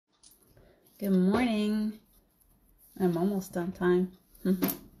Good morning. I'm almost on time. I'm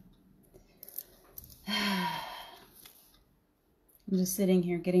just sitting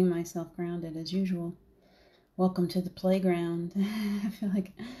here getting myself grounded as usual. Welcome to the playground. I feel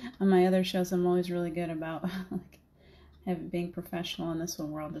like on my other shows I'm always really good about being professional, and this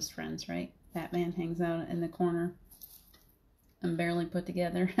one we're all just friends, right? Batman hangs out in the corner. I'm barely put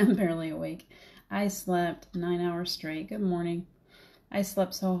together. I'm barely awake. I slept 9 hours straight. Good morning. I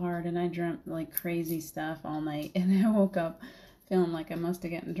slept so hard and I dreamt like crazy stuff all night, and I woke up feeling like I must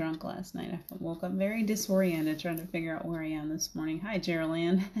have gotten drunk last night. I woke up very disoriented trying to figure out where I am this morning. Hi,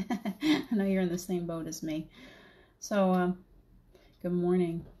 Geraldine. I know you're in the same boat as me. So, good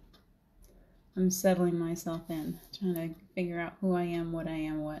morning. I'm settling myself in, trying to figure out who I am, what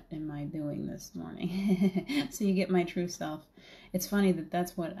am I doing this morning. So you get my true self. It's funny that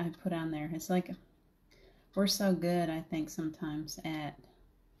that's what I put on there. It's like we're so good, I think, sometimes at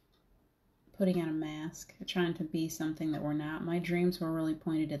putting on a mask, trying to be something that we're not. My dreams were really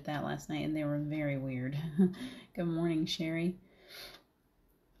pointed at that last night, and they were very weird. Good morning, Sherry.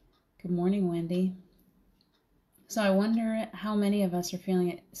 Good morning, Wendy. So I wonder how many of us are feeling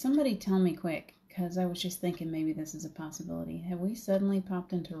it. Somebody tell me quick, because I was just thinking maybe this is a possibility. Have we suddenly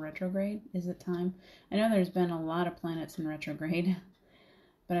popped into retrograde? Is it time? I know there's been a lot of planets in retrograde.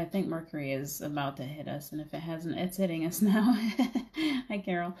 But I think Mercury is about to hit us, and if it hasn't, it's hitting us now. Hi,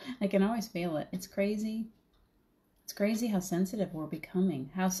 Carol. I can always feel it. It's crazy. It's crazy how sensitive we're becoming,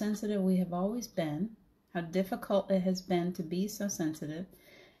 how sensitive we have always been, how difficult it has been to be so sensitive,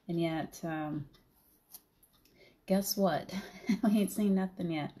 and yet, guess what? We ain't seen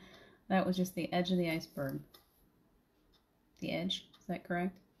nothing yet. That was just the edge of the iceberg. The edge? Is that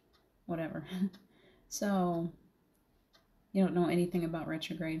correct? Whatever. So you don't know anything about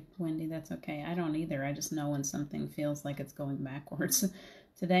retrograde, Wendy. That's okay. I don't either. I just know when something feels like it's going backwards.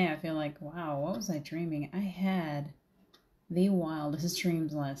 Today I feel like, wow, what was I dreaming? I had the wildest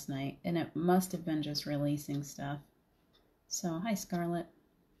dreams last night, and it must have been just releasing stuff. So, hi, Scarlett.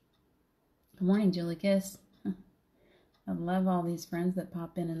 Good morning, Julie Kiss. I love all these friends that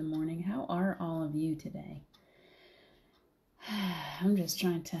pop in the morning. How are all of you today? I'm just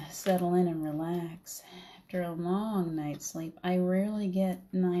trying to settle in and relax. After a long night's sleep, I rarely get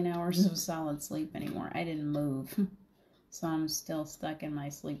 9 hours of solid sleep anymore. I didn't move, so I'm still stuck in my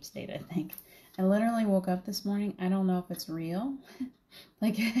sleep state, I think. I literally woke up this morning. I don't know if it's real.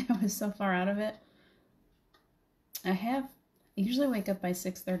 Like, I was so far out of it. I usually wake up by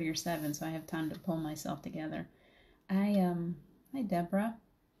 6:30 or 7, so I have time to pull myself together. Hi, Deborah.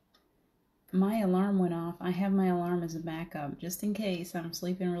 My alarm went off. I have my alarm as a backup, just in case I'm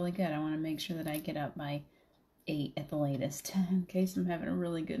sleeping really good. I want to make sure that I get up by 8 at the latest, in case I'm having a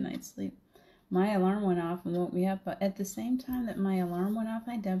really good night's sleep. My alarm went off and woke me up, but at the same time that my alarm went off,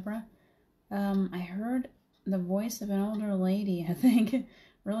 hi Deborah, I heard the voice of an older lady, I think,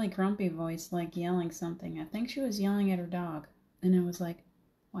 really grumpy voice, like yelling something. I think she was yelling at her dog, and I was like,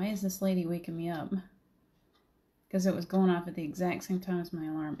 why is this lady waking me up? Because it was going off at the exact same time as my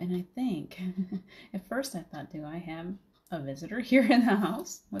alarm, and I think, at first I thought, do I have a visitor here in the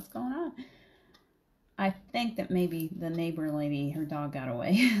house? What's going on? I think that maybe the neighbor lady, her dog got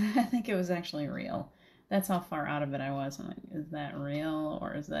away. I think it was actually real. That's how far out of it I was. I'm like, is that real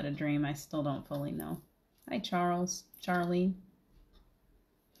or is that a dream? I still don't fully know. Hi, Charlie.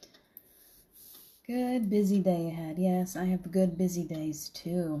 Good busy day ahead. Yes, I have good busy days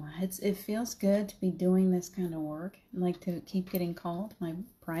too. It feels good to be doing this kind of work. I like to keep getting called. My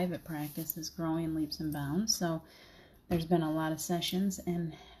private practice is growing leaps and bounds, so there's been a lot of sessions,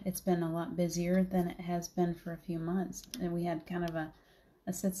 and it's been a lot busier than it has been for a few months. And we had kind of a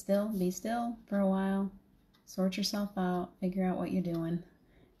sit still, be still for a while, sort yourself out, figure out what you're doing.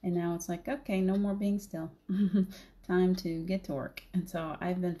 And now it's like, okay, no more being still. Time to get to work. And so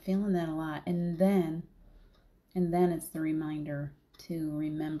I've been feeling that a lot. And then it's the reminder to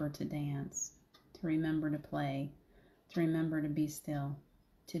remember to dance, to remember to play, to remember to be still,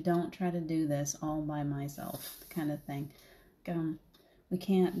 to don't try to do this all by myself, kind of thing. We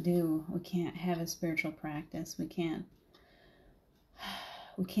can't have a spiritual practice. We can't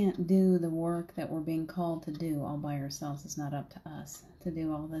do the work that we're being called to do all by ourselves. It's not up to us to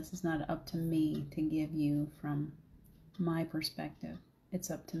do all this. It's not up to me to give you from my perspective.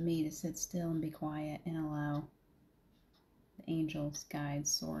 It's up to me to sit still and be quiet and allow the angels,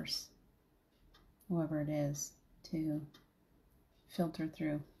 guides, source, whoever it is, to filter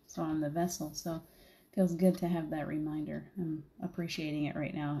through. So I'm the vessel. So it feels good to have that reminder. I'm appreciating it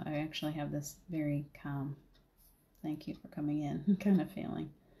right now. I actually have this very calm, thank you for coming in kind of feeling.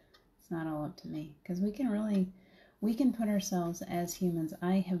 It's not all up to me, because we can really we can put ourselves as humans.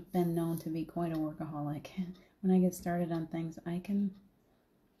 I have been known to be quite a workaholic. When I get started on things, I can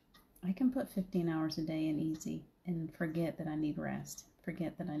put 15 hours a day in easy and forget that I need rest,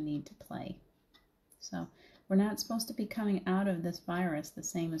 forget that I need to play. So we're not supposed to be coming out of this virus the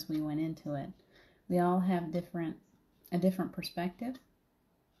same as we went into it. We all have a different perspective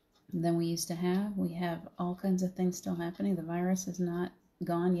than we used to have. We have all kinds of things still happening. The virus is not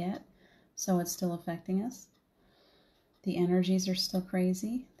gone yet, so it's still affecting us. The energies are still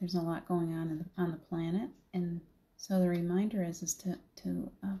crazy. There's a lot going on the planet, and so the reminder is to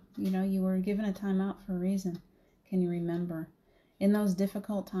you were given a time out for a reason. Can you remember in those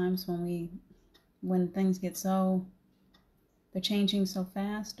difficult times when things get they're changing so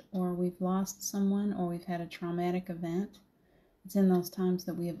fast, or we've lost someone, or we've had a traumatic event? It's in those times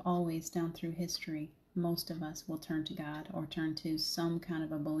that we have always, down through history, most of us will turn to God or turn to some kind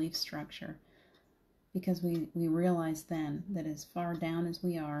of a belief structure, because we realize then that as far down as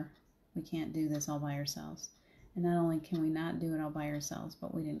we are, we can't do this all by ourselves. And not only can we not do it all by ourselves,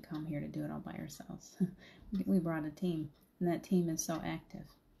 but we didn't come here to do it all by ourselves. We brought a team, and that team is so active.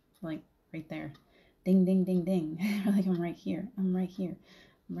 Like right there. Ding, ding, ding, ding. Like I'm right here. I'm right here.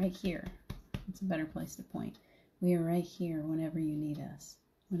 I'm right here. It's a better place to point. We are right here whenever you need us.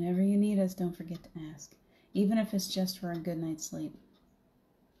 Whenever you need us, don't forget to ask. Even if it's just for a good night's sleep.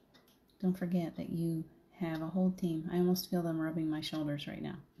 Don't forget that you have a whole team. I almost feel them rubbing my shoulders right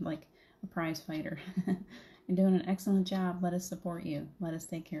now, like a prize fighter. You're doing an excellent job. Let us support you. Let us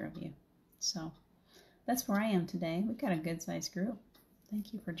take care of you. So that's where I am today. We've got a good-sized group.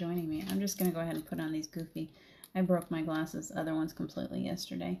 Thank you for joining me. I'm just going to go ahead and put on these goofy. I broke my glasses, other ones completely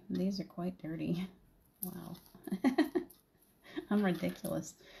yesterday. These are quite dirty. Wow. I'm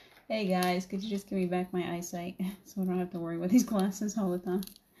ridiculous. Hey guys, could you just give me back my eyesight so I don't have to worry with these glasses all the time?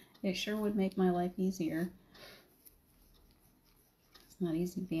 It sure would make my life easier. It's not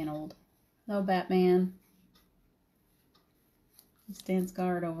easy being old. Hello, Batman. He stands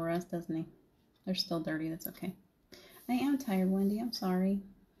guard over us, doesn't he? They're still dirty. That's okay. I am tired, Wendy. I'm sorry.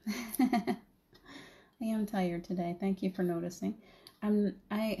 I am tired today. Thank you for noticing.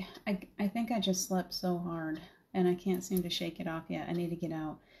 I think I just slept so hard, and I can't seem to shake it off yet. I need to get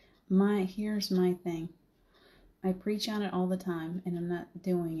out. Here's my thing. I preach on it all the time, and I'm not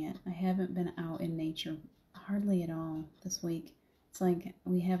doing it. I haven't been out in nature hardly at all this week. It's like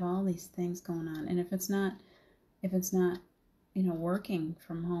we have all these things going on, and if it's not, working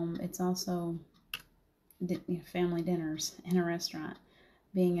from home, it's also family dinners in a restaurant,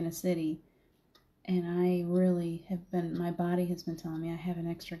 being in a city. And I really my body has been telling me I have an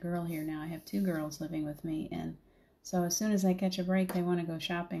extra girl here now. I have 2 girls living with me, and so as soon as I catch a break, they want to go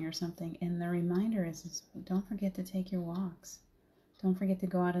shopping or something. And the reminder is don't forget to take your walks. Don't forget to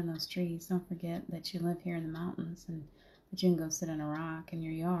go out in those trees. Don't forget that you live here in the mountains, and that you can go sit on a rock in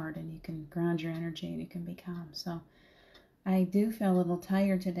your yard, and you can ground your energy, and you can be calm. So I do feel a little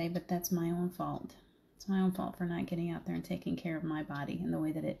tired today, but that's my own fault. It's my own fault for not getting out there and taking care of my body in the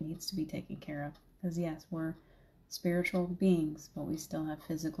way that it needs to be taken care of. Because yes, we're spiritual beings, but we still have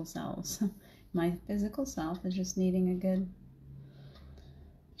physical selves. My physical self is just needing a good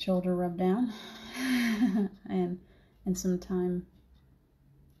shoulder rub down and some time,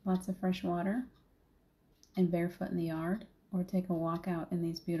 lots of fresh water, and barefoot in the yard, or take a walk out in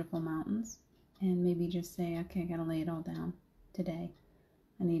these beautiful mountains, and maybe just say, okay, I gotta lay it all down today.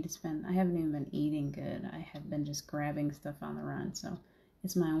 I haven't even been eating good. I have been just grabbing stuff on the run, so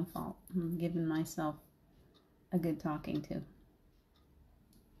it's my own fault. I'm giving myself a good talking to.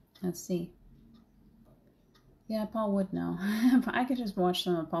 Let's see. Yeah, Paul would know. I could just watch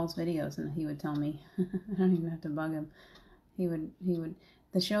some of Paul's videos and he would tell me. I don't even have to bug him. He would.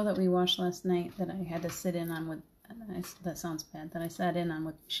 The show that we watched last night that I had to sit in on with, that sounds bad, that I sat in on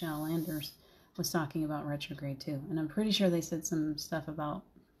with Michelle Anders, was talking about retrograde too. And I'm pretty sure they said some stuff about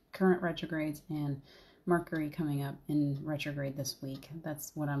current retrogrades and Mercury coming up in retrograde this week.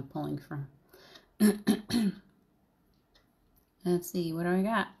 That's what I'm pulling from. Let's see, what do I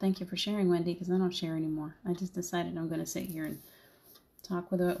got? Thank you for sharing, Wendy, because I don't share anymore. I just decided I'm going to sit here and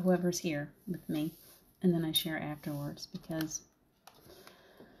talk with whoever's here with me, and then I share afterwards, because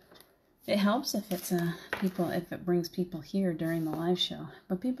it helps if if it brings people here during the live show.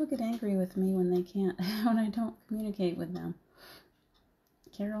 But people get angry with me when when I don't communicate with them.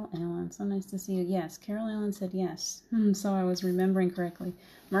 Carol Allen, so nice to see you. Yes, Carol Allen said yes. So I was remembering correctly.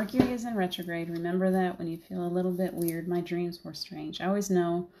 Mercury is in retrograde. Remember that when you feel a little bit weird. My dreams were strange. I always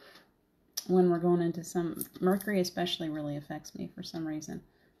know when we're going into Mercury especially really affects me for some reason.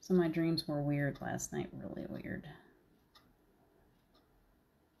 So my dreams were weird last night, really weird.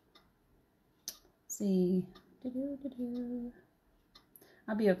 Let's see,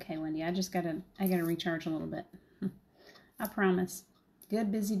 I'll be okay, Wendy. I gotta recharge a little bit. I promise.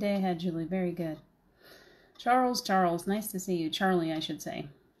 Good busy day ahead, Julie. Very good. Charles, nice to see you. Charlie, I should say.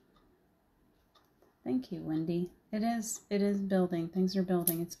 Thank you, Wendy. It is building. Things are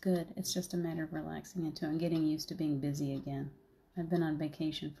building. It's good. It's just a matter of relaxing into it and getting used to being busy again. I've been on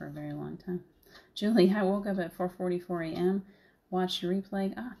vacation for a very long time. Julie, I woke up at 4:44 a.m., watched the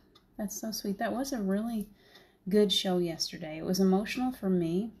replay. Ah, that's so sweet. That was a really good show yesterday. It was emotional for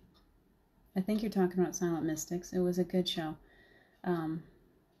me. I think you're talking about Silent Mystics. It was a good show.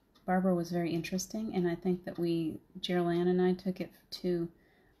 Barbara was very interesting, and I think that Gerald Ann and I took it to,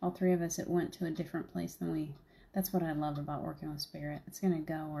 all three of us, it went to a different place than that's what I love about working with Spirit. It's going to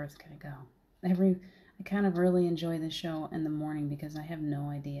go where it's going to go. I kind of really enjoy the show in the morning because I have no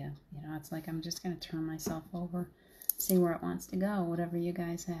idea. You know, it's like I'm just going to turn myself over, see where it wants to go, whatever you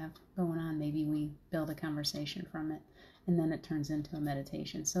guys have going on. Maybe we build a conversation from it, and then it turns into a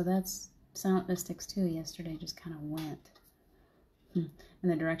meditation. So that's Silent Mystics 2 yesterday just kind of went in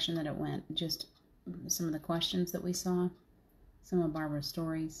the direction that it went. Just some of the questions that we saw, some of Barbara's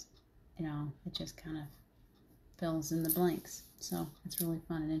stories, you know, it just kind of fills in the blanks. So it's really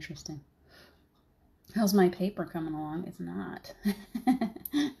fun and interesting. How's my paper coming along? It's not.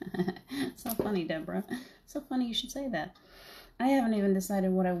 So funny, Deborah. So funny you should say that. I haven't even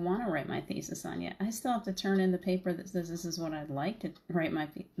decided what I want to write my thesis on yet. I still have to turn in the paper that says this is what I'd like to write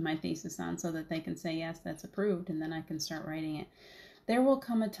my thesis on so that they can say, yes, that's approved, and then I can start writing it. There will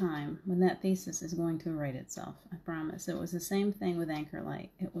come a time when that thesis is going to write itself. I promise. It was the same thing with Anchor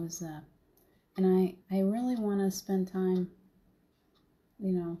Light. It was, and I really want to spend time,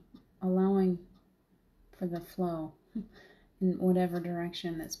 you know, allowing for the flow in whatever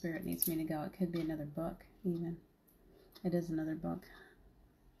direction that Spirit needs me to go. It could be another book, even. It is another book.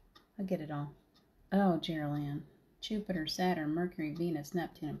 I'll get it all. Oh, Gerald Ann. Jupiter, Saturn, Mercury, Venus,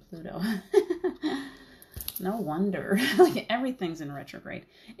 Neptune, and Pluto. No wonder. Like, everything's in retrograde.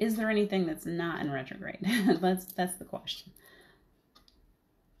 Is there anything that's not in retrograde? That's the question.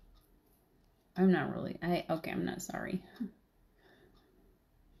 I'm not really. I'm not sorry.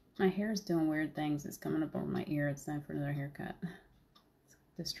 My hair is doing weird things. It's coming up over my ear. It's time for another haircut. It's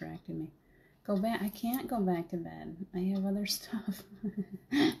distracting me. Go back. I can't go back to bed. I have other stuff.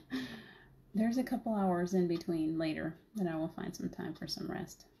 There's a couple hours in between later that I will find some time for some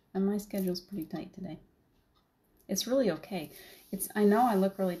rest. And my schedule's pretty tight today. It's really okay. I know I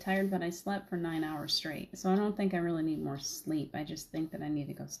look really tired, but I slept for 9 hours straight. So I don't think I really need more sleep. I just think that I need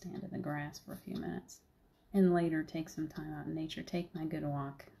to go stand in the grass for a few minutes. And later take some time out in nature. Take my good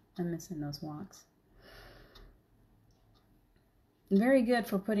walk. I'm missing those walks. Very good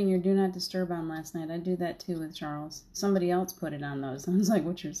for putting your Do Not Disturb on last night. I do that too with Charles. Somebody else put it on those. I was like,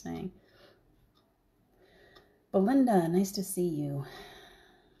 what you're saying. Belinda, nice to see you.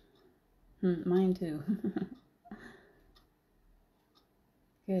 Mine too.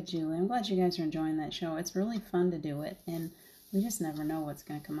 Good, Julie. I'm glad you guys are enjoying that show. It's really fun to do it, and we just never know what's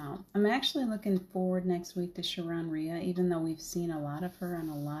going to come out. I'm actually looking forward next week to Sharon Rhea, even though we've seen a lot of her on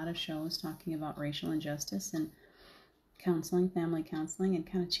a lot of shows talking about racial injustice and counseling, family counseling, and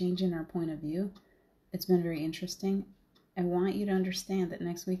kind of changing our point of view. It's been very interesting. I want you to understand that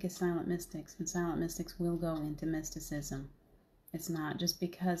next week is Silent Mystics, and Silent Mystics will go into mysticism. It's not just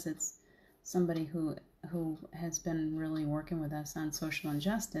because it's somebody who has been really working with us on social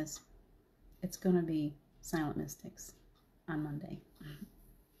injustice. It's going to be Silent Mystics on Monday.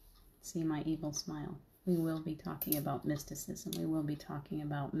 See my evil smile. We will be talking about mysticism. We will be talking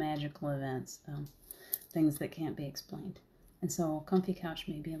about magical events, things that can't be explained. And so Comfy Couch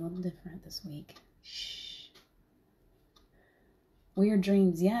may be a little different this week. Shh. Weird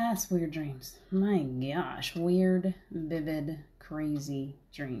dreams. Yes, weird dreams. My gosh. Weird, vivid, crazy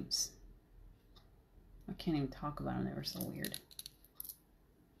dreams. I can't even talk about them. They were so weird.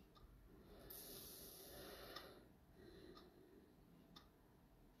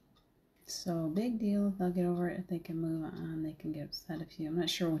 So, big deal. They'll get over it. If they can move on, they can get upset if you... I'm not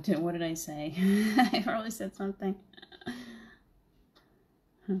sure what did I say? I probably said something.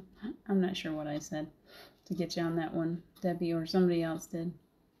 I'm not sure what I said to get you on that one, Debbie, or somebody else did.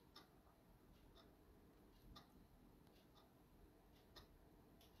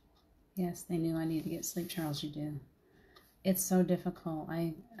 Yes, they knew I needed to get sleep. Charles, you do. It's so difficult.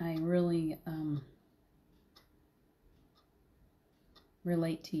 I really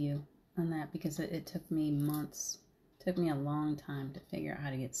relate to you on that because it took me months. It took me a long time to figure out how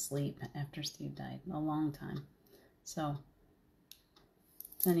to get sleep after Steve died. A long time. So,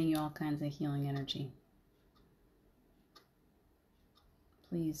 sending you all kinds of healing energy.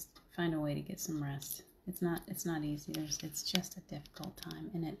 Please find a way to get some rest. It's not easy. It's just a difficult time,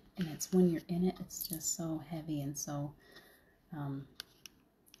 and it's when you're in it, it's just so heavy and so I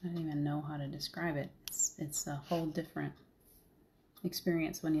don't even know how to describe it. It's a whole different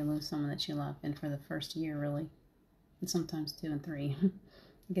experience when you lose someone that you love, and for the first year, really, and sometimes 2 and 3,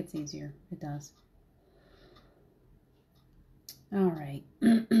 it gets easier. It does. All right.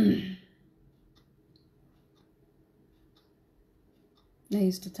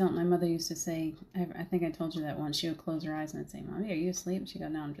 My mother used to say, I think I told you that once, she would close her eyes and I'd say, Mommy, are you asleep? She'd go,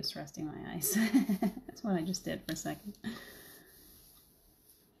 no, I'm just resting my eyes. That's what I just did for a second.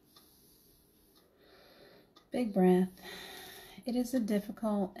 Big breath. It is a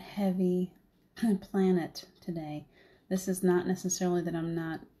difficult, heavy planet today. This is not necessarily that I'm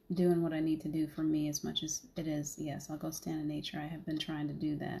not doing what I need to do for me as much as it is, yes, I'll go stand in nature. I have been trying to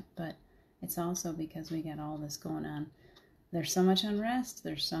do that, but it's also because we got all this going on. There's so much unrest.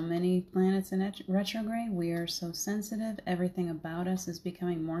 There's so many planets in retrograde. We are so sensitive. Everything about us is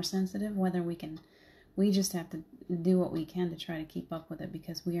becoming more sensitive. We just have to do what we can to try to keep up with it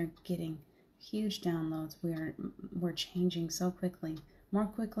because we are getting huge downloads. We're changing so quickly, more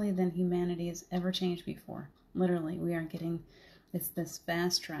quickly than humanity has ever changed before. Literally, it's this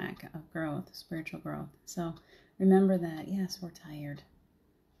fast track of growth, spiritual growth. So remember that, yes, we're tired.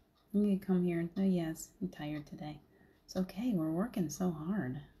 You can come here and say, yes, I'm tired today. It's okay. We're working so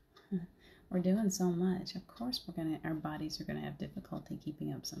hard. We're doing so much. Of course, our bodies are gonna have difficulty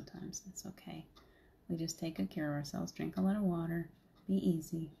keeping up sometimes. That's okay. We just take good care of ourselves. Drink a lot of water. Be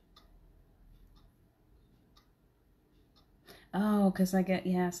easy. Oh, because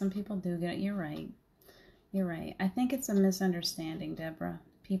some people do get it. You're right. You're right. I think it's a misunderstanding, Deborah.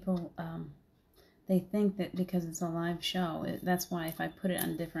 People, they think that because it's a live show, that's why if I put it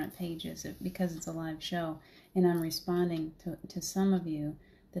on different pages, because it's a live show, and I'm responding to some of you,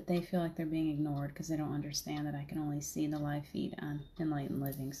 that they feel like they're being ignored because they don't understand that I can only see the live feed on Enlightened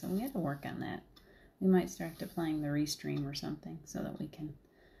Living. So we have to work on that. We might start to playing the restream or something so that we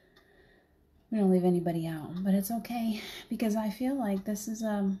don't leave anybody out. But it's okay because I feel like this is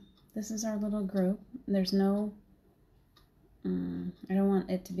our little group. There's no I don't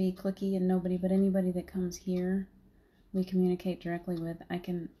want it to be cliquey and nobody, but anybody that comes here, we communicate directly with. I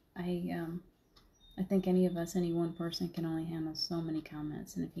think any one person can only handle so many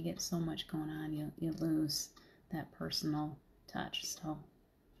comments, and if you get so much going on, you lose that personal touch. So,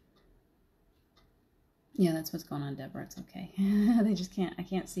 yeah, that's what's going on, Deborah. It's okay. They just I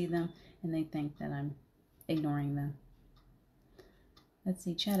can't see them, and they think that I'm ignoring them. Let's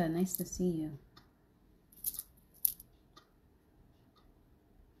see, Chetta, nice to see you.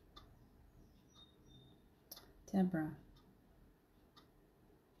 Deborah.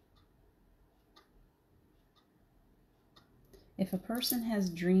 If a person has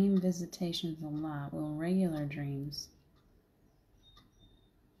dream visitations a lot, will regular dreams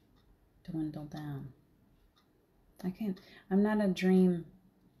dwindle down? I'm not a dream,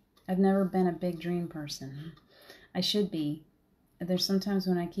 I've never been a big dream person. I should be. There's sometimes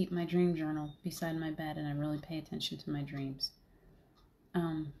when I keep my dream journal beside my bed and I really pay attention to my dreams.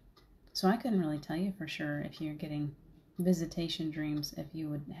 So I couldn't really tell you for sure if you're getting visitation dreams, if you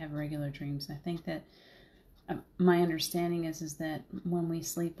would have regular dreams. I think that my understanding is that when we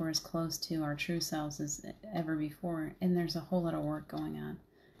sleep, we're as close to our true selves as ever before, and there's a whole lot of work going on.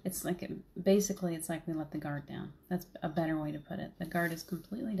 It's like basically it's like we let the guard down. That's a better way to put it. The guard is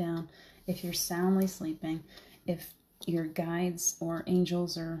completely down. If you're soundly sleeping, if your guides or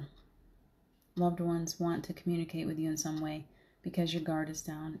angels or loved ones want to communicate with you in some way, because your guard is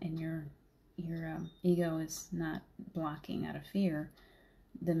down and your ego is not blocking out of fear,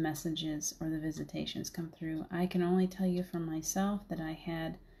 the messages or the visitations come through. I can only tell you for myself that I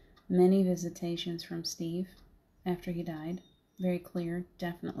had many visitations from Steve after he died. Very clear,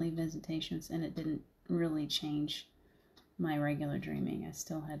 definitely visitations, and it didn't really change my regular dreaming. I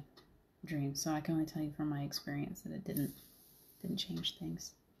still had dreams, so I can only tell you from my experience that it didn't change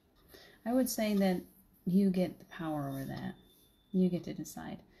things. I would say that you get the power over that. You get to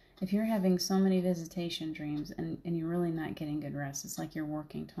decide. If you're having so many visitation dreams and you're really not getting good rest, it's like you're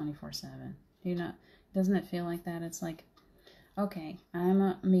working 24/7. Doesn't it feel like that? It's like, okay, I'm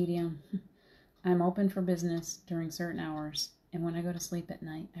a medium. I'm open for business during certain hours. And when I go to sleep at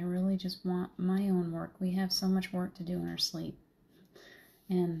night, I really just want my own work. We have so much work to do in our sleep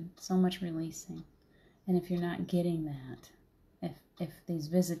and so much releasing. And if you're not getting that, if these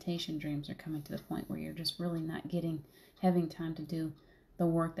visitation dreams are coming to the point where you're just really not having time to do the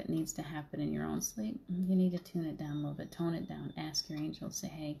work that needs to happen in your own sleep, you need to tune it down a little bit, tone it down, ask your angels, say,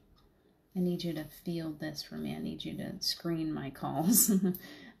 hey, I need you to field this for me. I need you to screen my calls.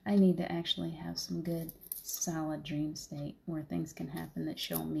 I need to actually have some good, solid dream state where things can happen that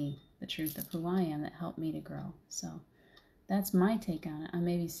show me the truth of who I am, that help me to grow. So that's my take on it. I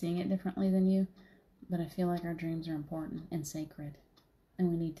may be seeing it differently than you, but I feel like our dreams are important and sacred, and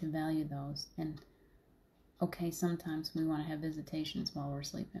we need to value those. And okay, sometimes we want to have visitations while we're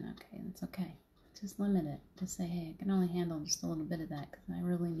sleeping. Okay, that's okay. Just limit it. Just say, hey, I can only handle just a little bit of that because I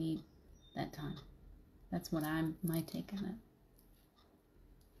really need that time. That's what my take on it.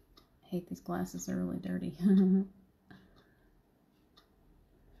 I hate these glasses, they're really dirty.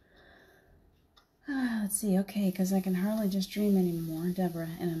 Let's see, okay, because I can hardly just dream anymore, Deborah,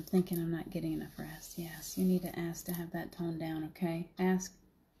 and I'm thinking I'm not getting enough rest. Yes, you need to ask to have that toned down, okay? Ask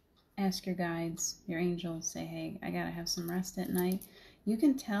your guides, your angels, say, hey, I gotta have some rest at night. You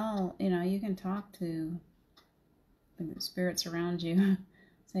can tell, you can talk to the spirits around you.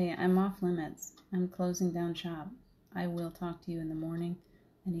 Say, I'm off limits. I'm closing down shop. I will talk to you in the morning.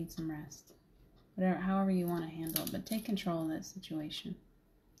 I need some rest. However you want to handle it, but take control of that situation.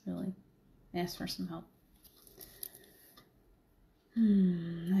 Really. Ask for some help.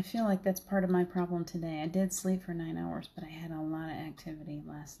 I feel like that's part of my problem today. I did sleep for 9 hours, but I had a lot of activity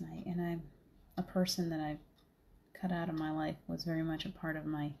last night, and a person that I've cut out of my life was very much a part of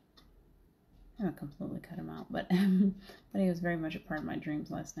my, I haven't completely cut him out, but he was very much a part of my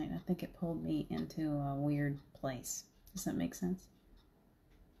dreams last night. I think it pulled me into a weird place. Does that make sense?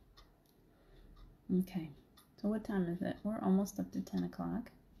 Okay, so what time is it? We're almost up to 10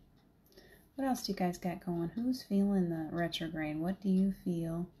 o'clock. What else do you guys got going? Who's feeling the retrograde? What do you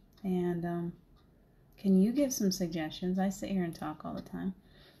feel? And can you give some suggestions? I sit here and talk all the time.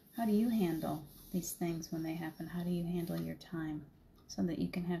 How do you handle these things when they happen? How do you handle your time so that you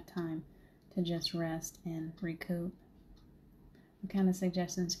can have time to just rest and recoup? What kind of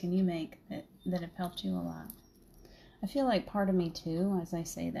suggestions can you make that have helped you a lot? I feel like part of me too, as I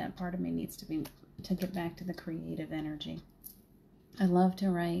say that, part of me needs to get back to the creative energy. I love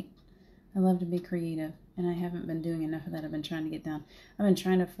to write. I love to be creative, and I haven't been doing enough of that. I've been trying to get down. I've been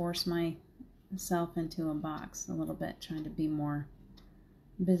trying to force myself into a box a little bit, trying to be more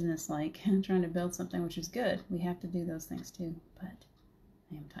business-like, and trying to build something, which is good. We have to do those things too, but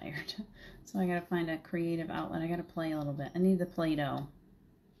I am tired. So I got to find a creative outlet. I got to play a little bit. I need the Play-Doh.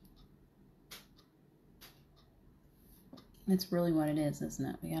 That's really what it is, isn't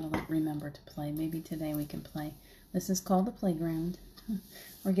it? We got to remember to play. Maybe today we can play. This is called the playground.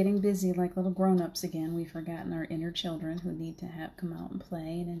 We're getting busy like little grown-ups again. We've forgotten our inner children who need to come out and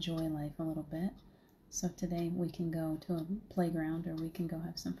play and enjoy life a little bit. So today we can go to a playground, or we can go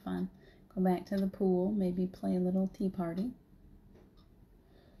have some fun. Go back to the pool, maybe play a little tea party.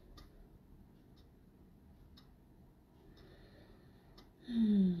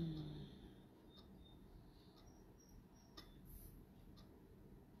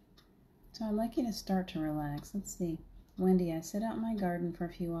 So I'd like you to start to relax. Let's see. Wendy, I sit out in my garden for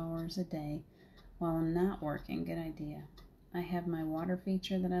a few hours a day while I'm not working. Good idea. I have my water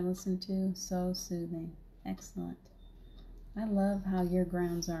feature that I listen to. So soothing. Excellent. I love how your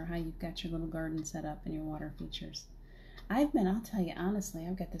grounds are, how you've got your little garden set up and your water features. I'll tell you honestly,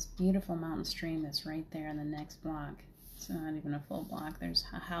 I've got this beautiful mountain stream that's right there in the next block. It's not even a full block. There's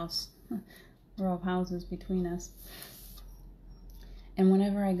a house, row of houses between us. And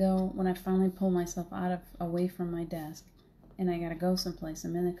whenever when I finally pull myself away from my desk, and I gotta go someplace,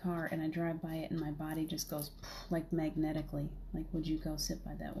 I'm in the car and I drive by it and my body just goes like magnetically, like, would you go sit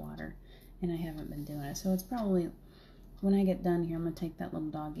by that water? And I haven't been doing it. So it's probably, when I get done here, I'm gonna take that little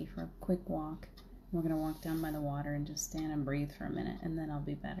doggy for a quick walk. We're gonna walk down by the water and just stand and breathe for a minute, and then I'll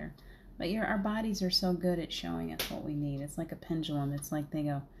be better. But our bodies are so good at showing us what we need. It's like a pendulum. It's like they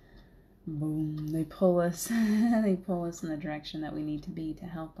go, boom, they pull us in the direction that we need to be to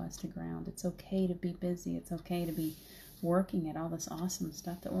help us to ground. It's okay to be busy. It's okay to be working at all this awesome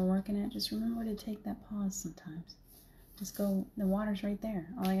stuff that we're working at. Just remember to take that pause sometimes. Just go, the water's right there.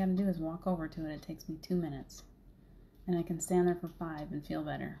 All I got to do is walk over to it. It takes me 2 minutes. And I can stand there for 5 and feel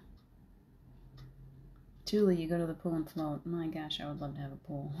better. Julie, you go to the pool and float. My gosh, I would love to have a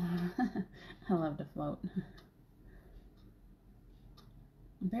pool. I love to float.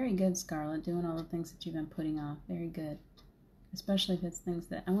 Very good, Scarlett, doing all the things that you've been putting off. Very good. Especially if it's things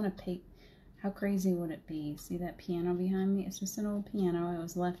that I want to pay. How crazy would it be? See that piano behind me? It's just an old piano. It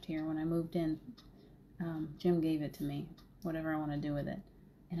was left here when I moved in. Jim gave it to me, whatever I want to do with it.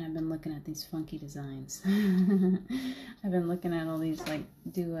 And I've been looking at these funky designs. I've been looking at all these, like,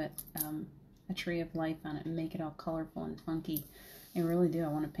 do a tree of life on it and make it all colorful and funky. I really do. I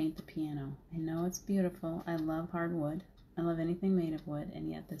want to paint the piano. I know it's beautiful. I love hardwood. I love anything made of wood, and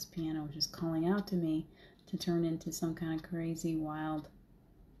yet this piano was just calling out to me to turn into some kind of crazy, wild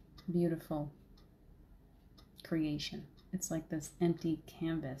beautiful creation. It's like this empty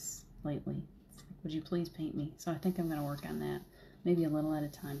canvas lately. It's like, would you please paint me? So I think I'm going to work on that. Maybe a little at a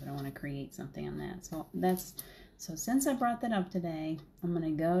time, but I want to create something on that. So since I brought that up today, I'm going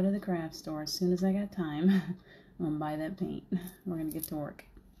to go to the craft store as soon as I got time. I'm going to buy that paint. We're going to get to work.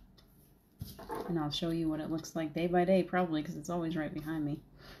 And I'll show you what it looks like day by day, probably, because it's always right behind me.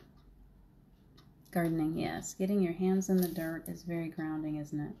 Gardening, yes. Getting your hands in the dirt is very grounding,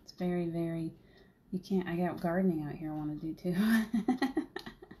 isn't it? It's very, very, you can't, I got gardening out here I want to do too.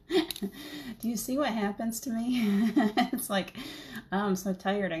 Do you see what happens to me? It's like, oh, I'm so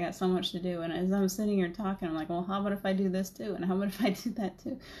tired, I got so much to do. And as I'm sitting here talking, I'm like, well, how about if I do this too? And how about if I do that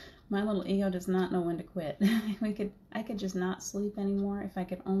too? My little ego does not know when to quit. I could just not sleep anymore. If I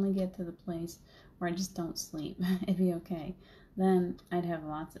could only get to the place where I just don't sleep, it'd be okay. Then I'd have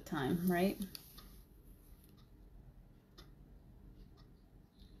lots of time, right?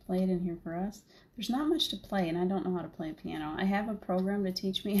 Play it in here for us. There's not much to play, and I don't know how to play a piano. I have a program to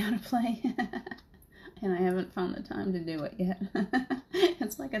teach me how to play, and I haven't found the time to do it yet.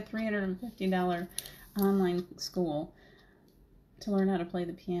 It's like a $350 online school to learn how to play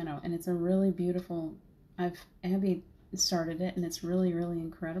the piano, and it's a really beautiful, Abby started it, and it's really, really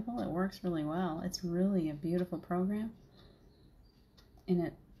incredible. It works really well. It's really a beautiful program, and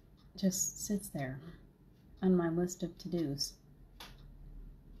it just sits there on my list of to-dos.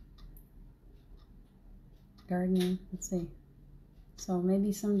 Gardening, let's see. So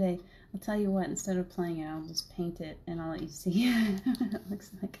maybe someday, I'll tell you what, instead of playing it, I'll just paint it and I'll let you see what it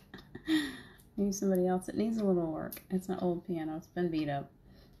looks like. Maybe somebody else. It needs a little work. It's an old piano. It's been beat up.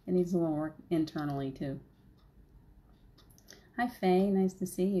 It needs a little work internally too. Hi Faye, nice to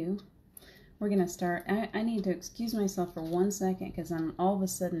see you. We're going to start. I need to excuse myself for 1 second because all of a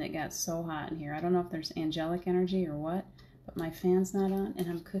sudden it got so hot in here. I don't know if there's angelic energy or what. But my fan's not on, and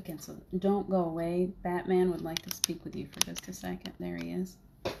I'm cooking, so don't go away. Batman would like to speak with you for just a second. There he is.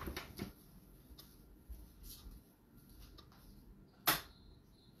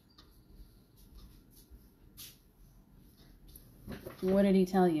 What did he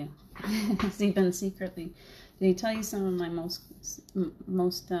tell you? Has he been secretly? Did he tell you some of my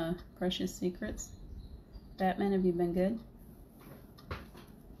most precious secrets? Batman, have you been good?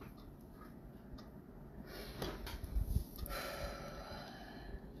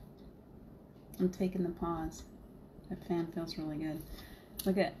 I'm taking the pause. That fan feels really good.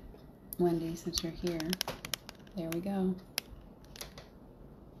 Look at Wendy, since you're here. There we go.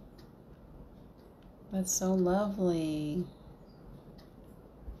 That's so lovely.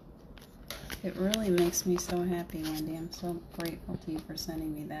 It really makes me so happy, Wendy. I'm so grateful to you for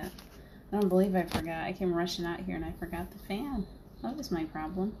sending me that. I don't believe I forgot. I came rushing out here and I forgot the fan. That was my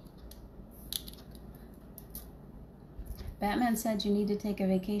problem. Batman said you need to take a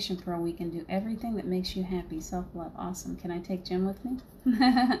vacation for a week and do everything that makes you happy. Self-love. Awesome. Can I take Jim with me?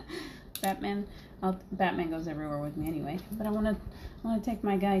 Batman goes everywhere with me anyway. But I want to take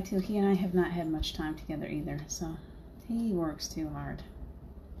my guy too. He and I have not had much time together either. So he works too hard.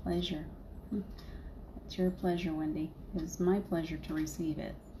 Pleasure. It's your pleasure, Wendy. It's my pleasure to receive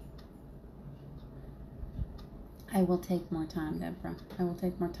it. I will take more time, Deborah. I will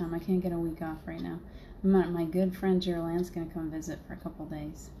take more time. I can't get a week off right now. My good friend Gerald's going to come visit for a couple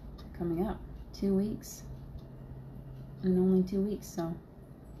days. Coming up. 2 weeks. And only 2 weeks, so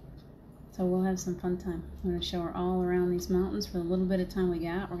we'll have some fun time. I'm going to show her all around these mountains for the little bit of time we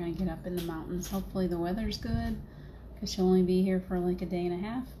got. We're going to get up in the mountains. Hopefully the weather's good, because she'll only be here for like a day and a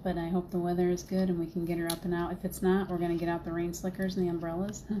half, but I hope the weather is good and we can get her up and out. If it's not, we're going to get out the rain slickers and the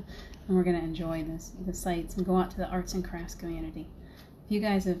umbrellas, and we're going to enjoy the sights and go out to the arts and crafts community. If you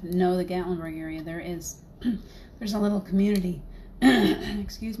guys know the Gatlinburg area, there's a little community.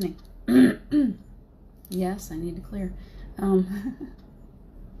 Excuse me. Yes, I need to clear.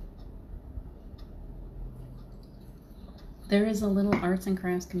 There is a little arts and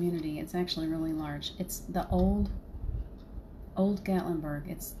crafts community. It's actually really large. It's the old Gatlinburg.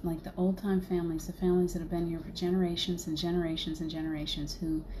 It's like the old-time families, the families that have been here for generations and generations and generations.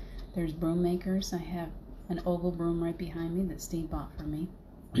 There's broom makers. I have an oval broom right behind me that Steve bought for me.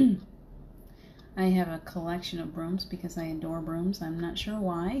 I have a collection of brooms because I adore brooms. I'm not sure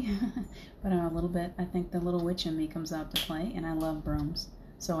why, but I'm a little bit. I think the little witch in me comes out to play, and I love brooms,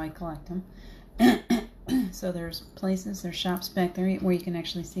 so I collect them. So there's shops back there where you can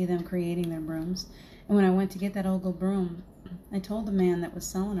actually see them creating their brooms. And when I went to get that old broom, I told the man that was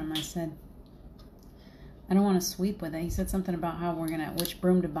selling them, I said, I don't want to sweep with it. He said something about how which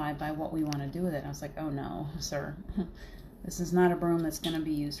broom to buy by what we want to do with it. I was like, oh no, sir. This is not a broom that's going to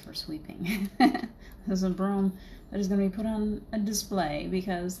be used for sweeping. This is a broom that is going to be put on a display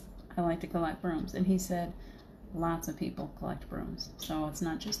because I like to collect brooms. And he said, lots of people collect brooms. So it's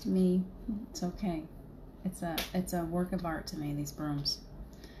not just me. It's okay. It's a work of art to me, these brooms.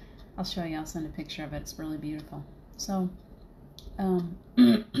 I'll show you. I'll send a picture of it. It's really beautiful. So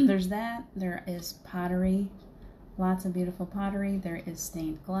there's that. There is pottery. Lots of beautiful pottery. There is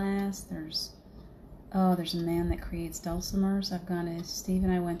stained glass. There's a man that creates dulcimers. Steve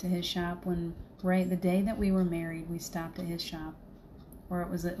and I went to his shop right the day that we were married. We stopped at his shop, or it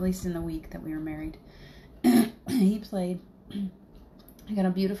was at least in the week that we were married. He played. I got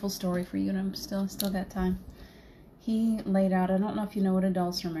a beautiful story for you, and I'm still got time. He laid out. I don't know if you know what a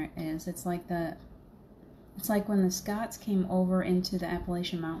dulcimer is. It's like when the Scots came over into the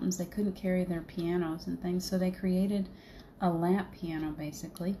Appalachian Mountains. They couldn't carry their pianos and things, so they created a lap piano,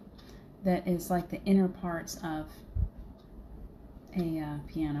 basically, that is like the inner parts of a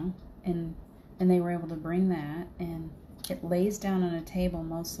piano, and they were able to bring that, and it lays down on a table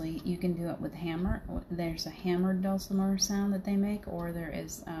mostly. You can do it with hammer. There's a hammered dulcimer sound that they make, or there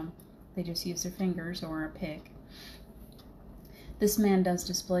is they just use their fingers or a pick. This man does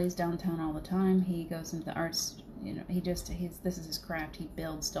displays downtown all the time. He goes into the arts, this is his craft. He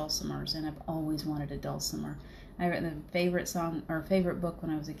builds dulcimers, and I've always wanted a dulcimer. The favorite book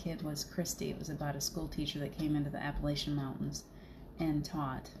when I was a kid was Christie. It was about a school teacher that came into the Appalachian Mountains and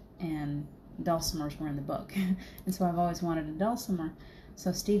taught, and dulcimers were in the book. And so I've always wanted a dulcimer.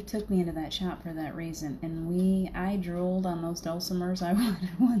 So Steve took me into that shop for that reason, and I drooled on those dulcimers. I wanted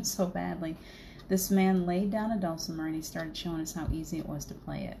one so badly. This man laid down a dulcimer, and he started showing us how easy it was to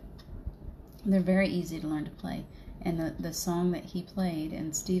play it. They're very easy to learn to play. And the song that he played,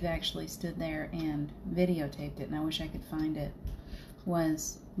 and Steve actually stood there and videotaped it, and I wish I could find it,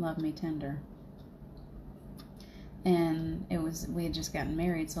 was Love Me Tender. And we had just gotten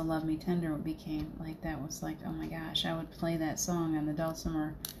married, so Love Me Tender became like, that was like, oh my gosh, I would play that song on the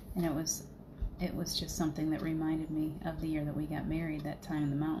dulcimer, and it was just something that reminded me of the year that we got married, that time in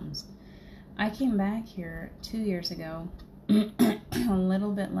the mountains. I came back here 2 years ago, a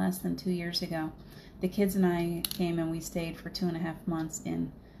little bit less than 2 years ago. The kids and I came, and we stayed for 2.5 months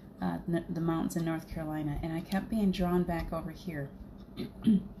in the mountains in North Carolina, and I kept being drawn back over here.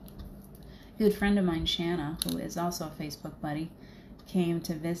 A good friend of mine, Shanna, who is also a Facebook buddy, came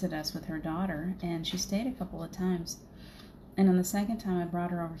to visit us with her daughter, and she stayed a couple of times. And on the second time, I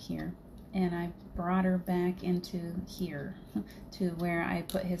brought her over here, and I brought her back into here to where I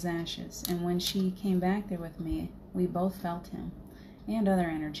put his ashes. And when she came back there with me, we both felt him and other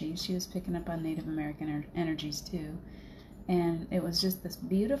energies. She was picking up on Native American energies too. And it was just this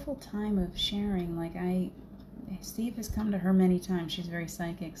beautiful time of sharing. Steve has come to her many times. She's very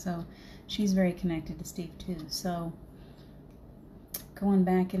psychic, so she's very connected to Steve too. So going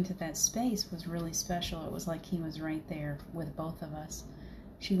back into that space was really special. It was like he was right there with both of us.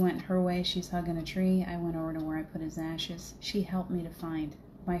 She went her way, she's hugging a tree. I went over to where I put his ashes. She helped me to find.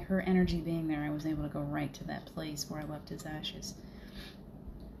 By her energy being there, I was able to go right to that place where I left his ashes.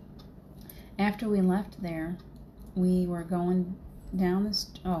 After we left there, we were going down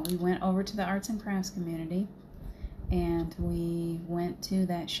we went over to the arts and crafts community, and we went to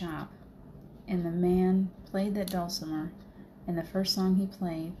that shop, and the man played that dulcimer, and the first song he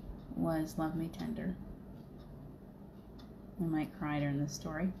played was Love Me Tender. I might cry during this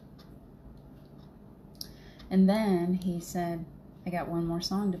story. And then he said, I got one more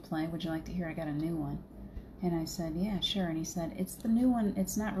song to play. Would you like to hear? I got a new one. And I said, yeah, sure. And he said, it's the new one.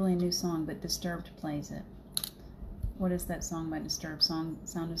 It's not really a new song, but Disturbed plays it. What is that song by Disturbed? Sound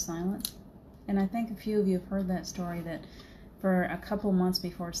of Silence? And I think a few of you have heard that story, that for a couple months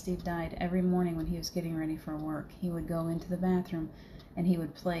before Steve died, every morning when he was getting ready for work, he would go into the bathroom and he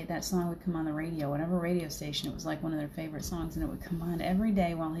would play, that song would come on the radio, whatever radio station, it was like one of their favorite songs, and it would come on every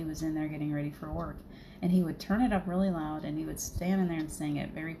day while he was in there getting ready for work. And he would turn it up really loud, and he would stand in there and sing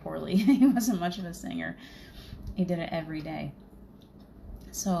it very poorly. He wasn't much of a singer. He did it every day.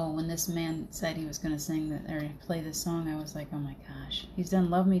 So when this man said he was going to sing or play this song, I was like, oh my gosh. He's done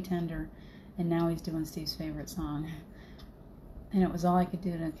Love Me Tender, and now he's doing Steve's favorite song. And it was all I could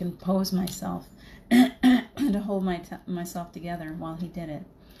do to compose myself, to hold myself together while he did it.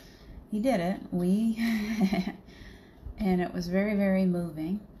 He did it. And it was very, very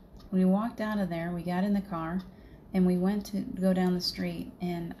moving. We walked out of there, we got in the car, and we went to go down the street,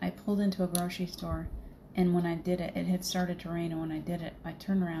 and I pulled into a grocery store, and when I did it, it had started to rain, and when I did it, I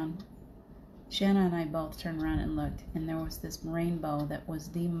turned around. Shanna and I both turned around and looked, and there was this rainbow that was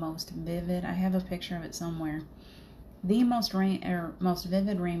the most vivid. I have a picture of it somewhere. The most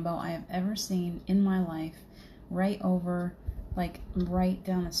vivid rainbow I have ever seen in my life, right over like right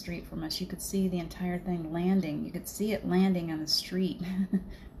down the street from us. You could see the entire thing landing. You could see it landing on the street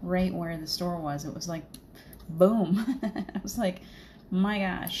right where the store was. It was like, boom. I was like, my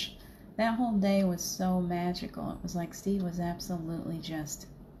gosh. That whole day was so magical. It was like Steve was absolutely just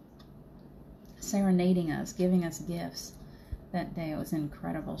serenading us, giving us gifts. That day, it was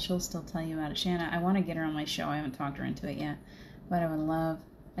incredible. She'll still tell you about it. Shanna, I want to get her on my show. I haven't talked her into it yet. But I would love,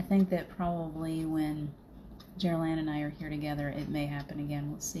 I think that probably when Geraldine and I are here together, it may happen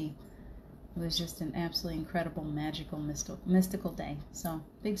again. We'll see. It was just an absolutely incredible, magical, mystical day. So,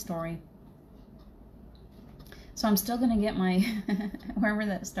 big story. So I'm still going to get my, wherever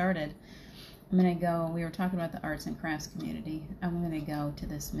that started, I'm going to go, we were talking about the arts and crafts community. I'm going to go to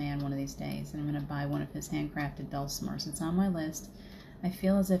this man one of these days, and I'm going to buy one of his handcrafted dulcimers. It's on my list. I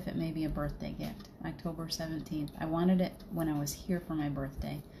feel as if it may be a birthday gift, October 17th. I wanted it when I was here for my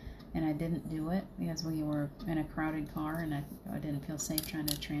birthday, and I didn't do it because we were in a crowded car, and I didn't feel safe trying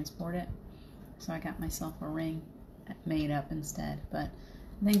to transport it. So I got myself a ring made up instead. But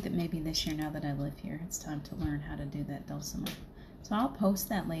I think that maybe this year, now that I live here, it's time to learn how to do that dulcimer. So I'll post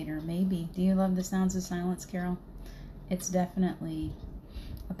that later, maybe. Do you love the sounds of silence, Carol? It's definitely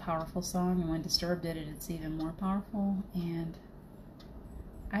a powerful song, and when Disturbed did it, it's even more powerful. And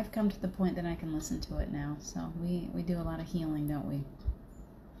I've come to the point that I can listen to it now. So we do a lot of healing, don't we?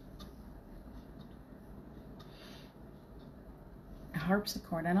 A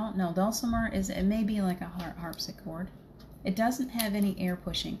harpsichord, I don't know. Dulcimer it may be like a harpsichord. It doesn't have any air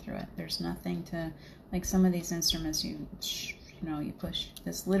pushing through it. There's nothing to, like some of these instruments, you push.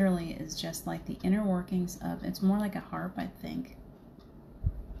 This literally is just like the inner workings of, it's more like a harp, I think.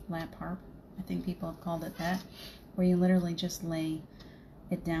 Lap harp, I think people have called it that, where you literally just lay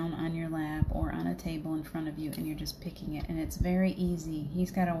it down on your lap or on a table in front of you, and you're just picking it, and it's very easy.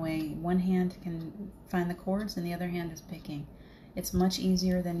 He's got a way, one hand can find the chords and the other hand is picking. It's much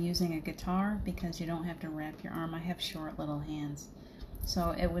easier than using a guitar because you don't have to wrap your arm. I have short little hands,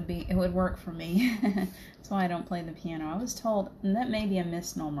 so it would work for me. That's why I don't play the piano. I was told, and that may be a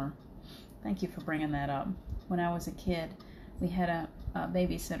misnomer. Thank you for bringing that up. When I was a kid, we had a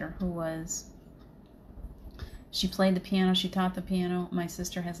babysitter who she played the piano, she taught the piano. My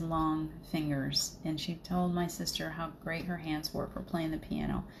sister has long fingers, and she told my sister how great her hands were for playing the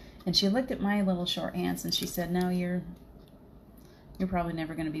piano. And she looked at my little short hands and she said, "No, you're probably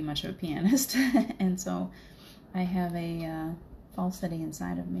never going to be much of a pianist." And so I have a falsity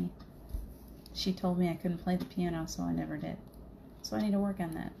inside of me. She told me I couldn't play the piano, so I never did. So I need to work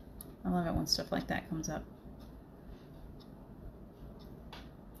on that. I love it when stuff like that comes up.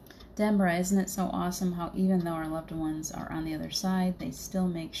 Deborah, isn't it so awesome how even though our loved ones are on the other side, they still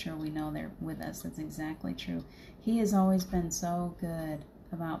make sure we know they're with us? That's exactly true. He has always been so good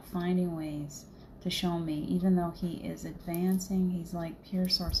about finding ways to show me, even though he is advancing, he's like pure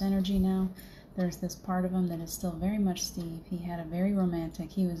source energy now. There's this part of him that is still very much Steve. He had a very romantic,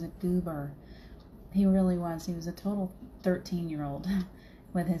 he was a goober. He really was. He was a total 13-year-old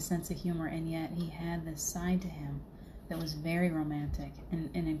with his sense of humor, and yet he had this side to him that was very romantic and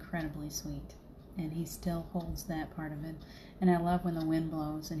incredibly sweet. And he still holds that part of it. And I love when the wind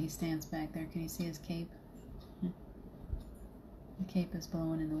blows and he stands back there. Can you see his cape? The cape is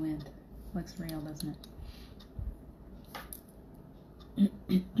blowing in the wind. Looks real, doesn't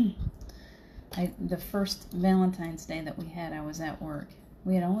it? The first Valentine's Day that we had, I was at work.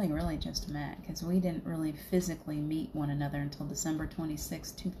 We had only really just met because we didn't really physically meet one another until December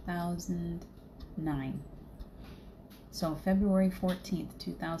 26, 2009. So February 14th,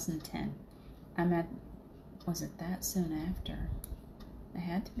 2010. Was it that soon after? It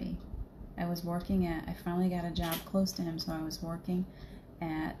had to be. I finally got a job close to him, so I was working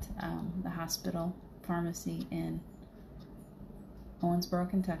at the hospital pharmacy in Owensboro,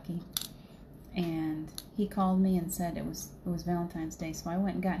 Kentucky. And he called me and said it was Valentine's Day, so I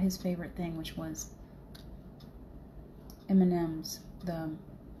went and got his favorite thing, which was M&Ms, the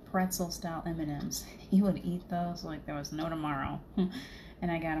pretzel-style M&Ms. He would eat those like there was no tomorrow.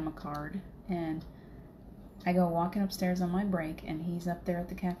 And I got him a card, and I go walking upstairs on my break, and he's up there at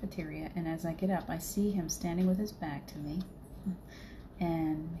the cafeteria, and as I get up, I see him standing with his back to me,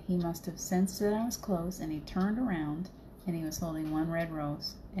 and he must have sensed that I was close, and he turned around, and he was holding one red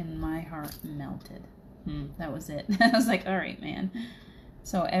rose, and my heart melted. That was it. I was like, all right, man.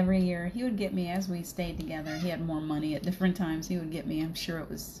 So every year he would get me, as we stayed together, he had more money at different times, he would get me, I'm sure it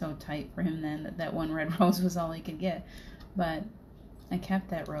was so tight for him then that one red rose was all he could get, but I kept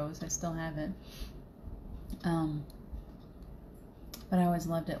that rose, I still have it. But I always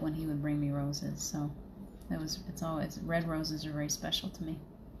loved it when he would bring me roses, so it's always, red roses are very special to me.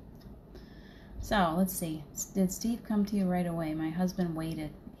 So, let's see. Did Steve come to you right away? My husband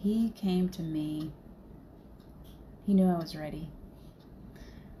waited. He came to me. He knew I was ready.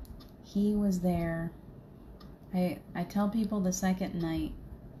 He was there. I tell people the second night,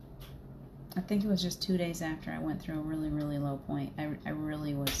 I think it was just 2 days after I went through a really, really low point. I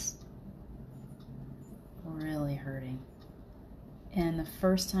really was really hurting. And the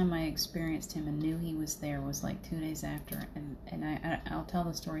first time I experienced him and knew he was there was like 2 days after. And I'll tell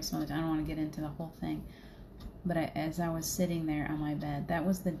the story so much. I don't want to get into the whole thing. But as I was sitting there on my bed, that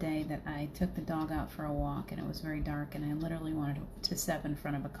was the day that I took the dog out for a walk, and it was very dark, and I literally wanted to step in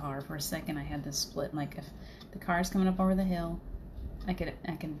front of a car. For a second, I had this split. Like, if the car's coming up over the hill, I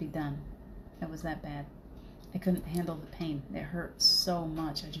could be done. It was that bad. I couldn't handle the pain. It hurt so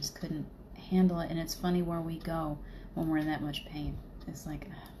much. I just couldn't handle it. And it's funny where we go when we're in that much pain. It's like,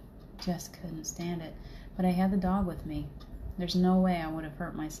 just couldn't stand it. But I had the dog with me. There's no way I would have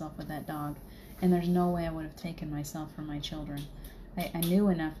hurt myself with that dog. And there's no way I would have taken myself from my children. I knew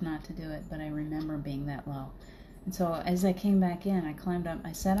enough not to do it, but I remember being that low. And so as I came back in, I climbed up.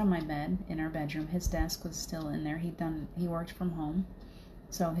 I sat on my bed in our bedroom. His desk was still in there. He worked from home.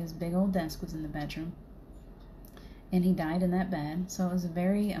 So his big old desk was in the bedroom. And he died in that bed. So it was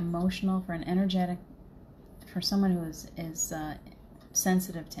very emotional for someone who is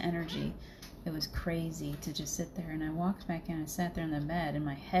sensitive to energy. It was crazy to just sit there. And I walked back in, I sat there in the bed, and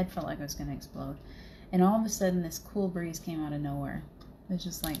my head felt like it was going to explode. And all of a sudden, this cool breeze came out of nowhere. It was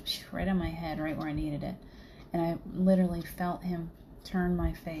just like right on my head, right where I needed it. And I literally felt him turn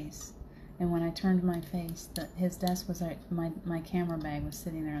my face. And when I turned my face, his desk was my camera bag was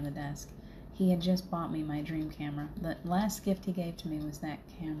sitting there on the desk. He had just bought me my dream camera. The last gift he gave to me was that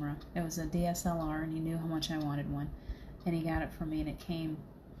camera. It was a DSLR, and he knew how much I wanted one. And he got it for me, and it came.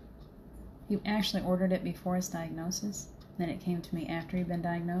 He actually ordered it before his diagnosis. Then it came to me after he'd been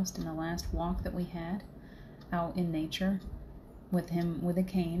diagnosed. And the last walk that we had out in nature with him with a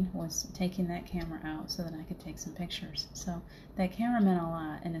cane was taking that camera out so that I could take some pictures. So that camera meant a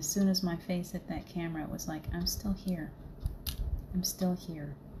lot. And as soon as my face hit that camera, it was like, I'm still here. I'm still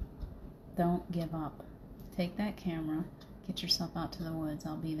here. Don't give up. Take that camera. Get yourself out to the woods.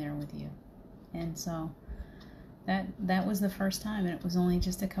 I'll be there with you. And so that was the first time, and it was only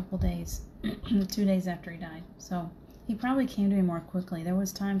just a couple days, 2 days after he died. So he probably came to me more quickly. There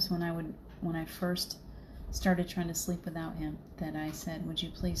was times when I first started trying to sleep without him, that I said, would you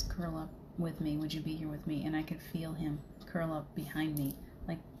please curl up with me? Would you be here with me? And I could feel him curl up behind me,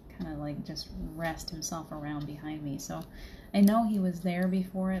 like kind of like just rest himself around behind me. So I know he was there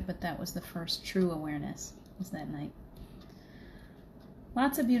before it, but that was the first true awareness, was that night.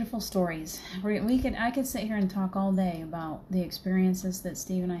 Lots of beautiful stories. I could sit here and talk all day about the experiences that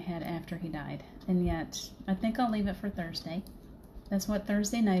Steve and I had after he died. And yet, I think I'll leave it for Thursday. That's what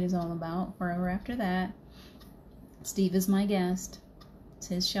Thursday night is all about. Forever after that, Steve is my guest. It's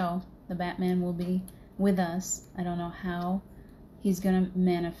his show. The Batman will be with us. I don't know how he's going to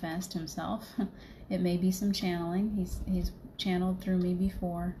manifest himself. It may be some channeling. He's channeled through me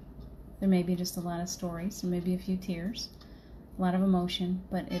before. There may be just a lot of stories. There may be a few tears. A lot of emotion,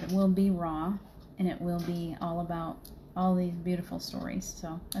 but it will be raw, and it will be all about all these beautiful stories.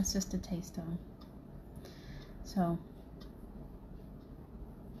 So that's just a taste of them. So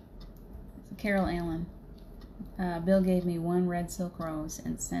Carol Allen, Bill gave me one red silk rose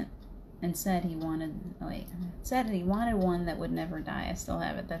and said he wanted one that would never die. I still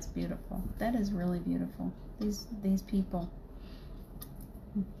have it. That's beautiful. That is really beautiful. These people.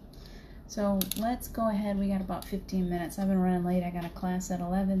 So let's go ahead. We got about 15 minutes. I've been running late. I got a class at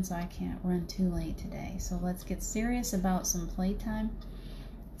 11, so I can't run too late today. So let's get serious about some playtime,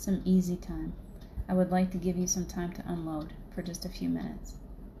 some easy time. I would like to give you some time to unload for just a few minutes.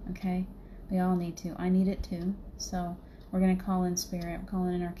 Okay? We all need to. I need it too. So we're going to call in Spirit. We're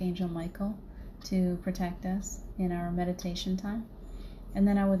calling in Archangel Michael to protect us in our meditation time. And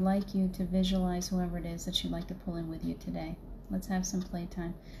then I would like you to visualize whoever it is that you'd like to pull in with you today. Let's have some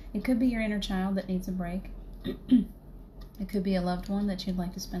playtime. It could be your inner child that needs a break. It could be a loved one that you'd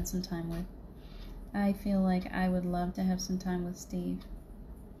like to spend some time with. I feel like I would love to have some time with Steve.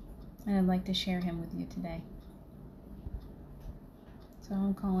 And I'd like to share him with you today. So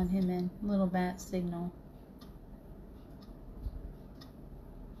I'm calling him in. Little bat signal.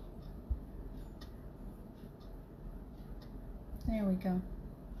 There we go.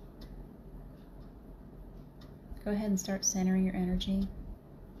 Go ahead and start centering your energy.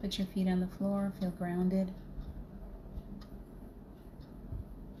 Put your feet on the floor. Feel grounded.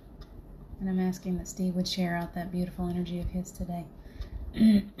 And I'm asking that Steve would share out that beautiful energy of his today.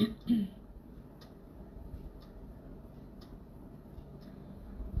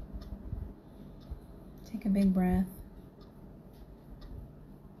 Take a big breath.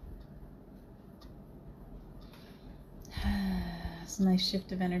 It's a nice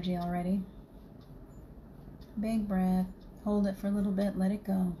shift of energy already. Big breath. Hold it for a little bit. Let it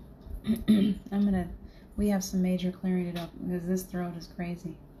go. We have some major clearing to do because this throat is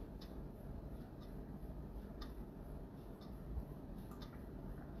crazy.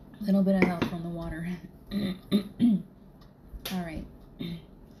 A little bit of help from the water. All right.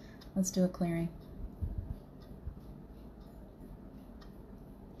 Let's do a clearing.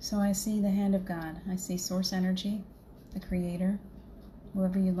 So I see the hand of God. I see source energy, the creator,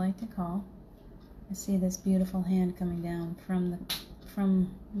 whoever you'd like to call. I see this beautiful hand coming down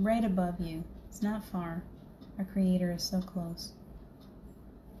from right above you. It's not far. Our creator is so close.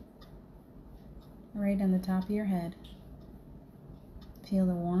 Right on the top of your head. Feel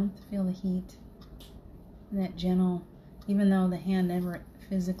the warmth, feel the heat. And that gentle, even though the hand never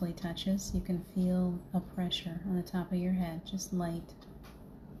physically touches, you can feel a pressure on the top of your head, just light.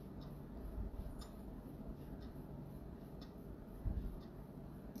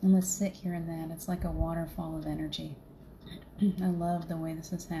 And let's sit here in that. It's like a waterfall of energy. I love the way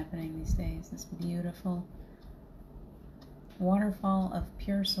this is happening these days. This beautiful waterfall of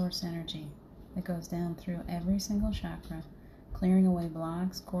pure source energy that goes down through every single chakra, clearing away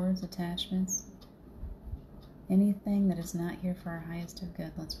blocks, cords, attachments, anything that is not here for our highest of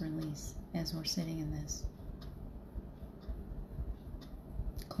good. Let's release as we're sitting in this.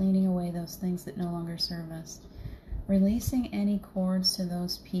 Cleaning away those things that no longer serve us. Releasing any cords to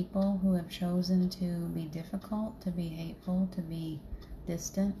those people who have chosen to be difficult, to be hateful, to be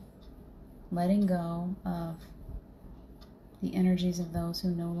distant. Letting go of the energies of those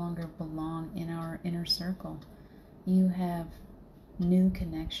who no longer belong in our inner circle. You have new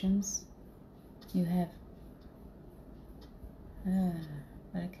connections. You have...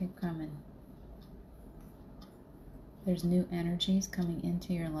 let it keep coming. There's new energies coming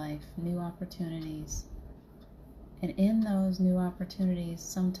into your life, new opportunities. And in those new opportunities,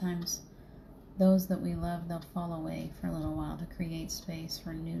 sometimes those that we love, they'll fall away for a little while to create space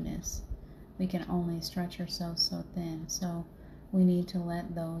for newness. We can only stretch ourselves so thin. So we need to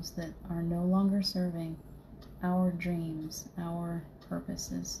let those that are no longer serving our dreams, our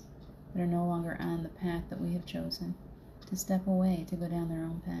purposes, that are no longer on the path that we have chosen, to step away, to go down their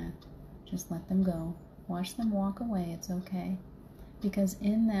own path. Just let them go. Watch them walk away. It's okay. Because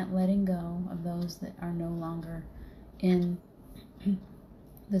in that letting go of those that are no longer in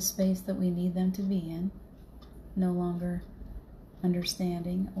the space that we need them to be in, no longer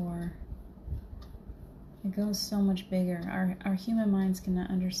understanding, or it goes so much bigger. Our human minds cannot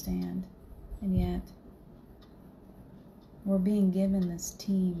understand, and yet we're being given this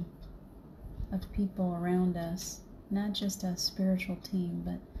team of people around us, not just a spiritual team,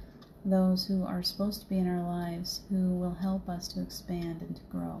 but those who are supposed to be in our lives, who will help us to expand and to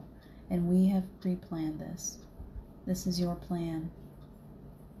grow. And we have pre-planned this. This is your plan.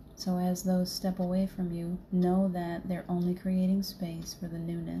 So as those step away from you, know that they're only creating space for the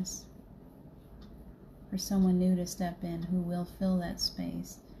newness, for someone new to step in who will fill that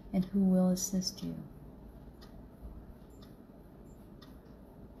space and who will assist you.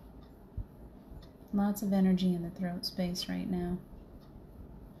 Lots of energy in the throat space right now.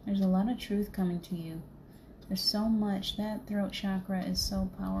 There's a lot of truth coming to you. There's so much. That throat chakra is so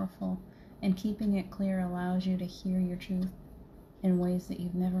powerful, and keeping it clear allows you to hear your truth in ways that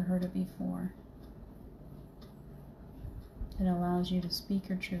you've never heard it before. It allows you to speak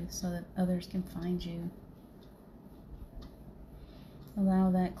your truth so that others can find you.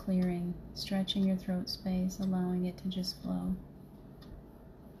 Allow that clearing, stretching your throat space, allowing it to just flow.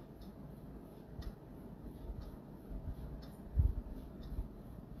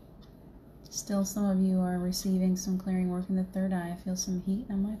 Still, some of you are receiving some clearing work in the third eye. I feel some heat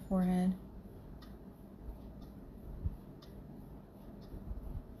on my forehead.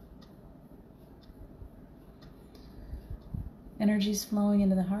 Energy's flowing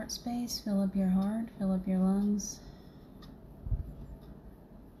into the heart space. Fill up your heart, fill up your lungs.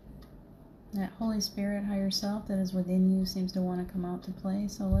 That Holy Spirit, higher self that is within you seems to want to come out to play.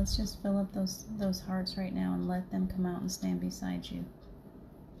 So let's just fill up those hearts right now and let them come out and stand beside you.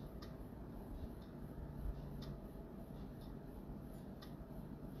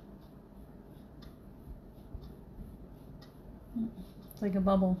 It's like a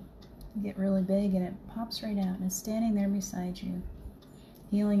bubble. You get really big and it pops right out and it's standing there beside you.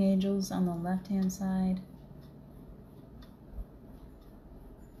 Healing angels on the left-hand side.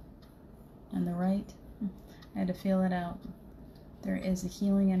 On the right, I had to feel it out. There is a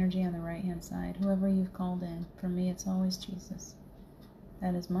healing energy on the right-hand side. Whoever you've called in. For me, it's always Jesus.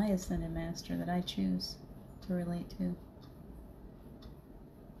 That is my Ascended Master that I choose to relate to.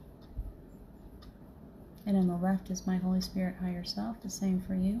 And on the left is my Holy Spirit Higher Self, the same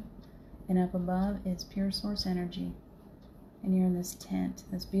for you. And up above is Pure Source Energy. And you're in this tent,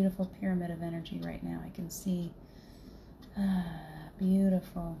 this beautiful pyramid of energy right now. I can see,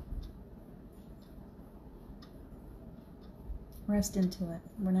 beautiful. Rest into it.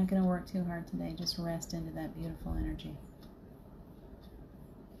 We're not going to work too hard today. Just rest into that beautiful energy.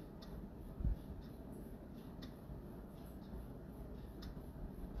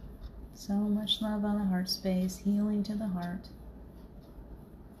 So much love on the heart space, healing to the heart.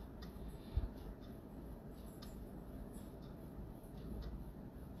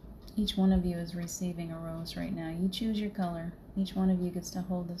 Each one of you is receiving a rose right now. You choose your color. Each one of you gets to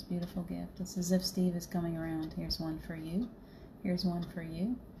hold this beautiful gift. It's as if Steve is coming around. Here's one for you. Here's one for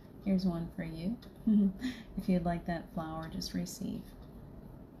you. Here's one for you. If you'd like that flower, just receive.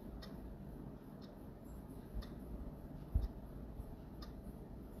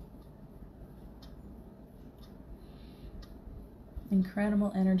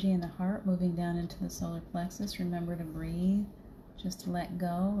 Incredible energy in the heart moving down into the solar plexus. Remember to breathe, just to let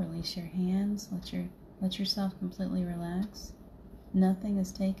go, release your hands, let yourself completely relax. Nothing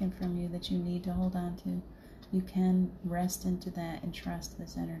is taken from you that you need to hold on to. You can rest into that and trust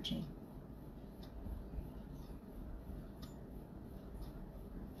this energy.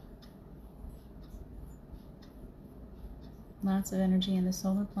 Lots of energy in the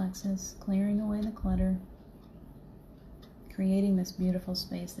solar plexus, clearing away the clutter, creating this beautiful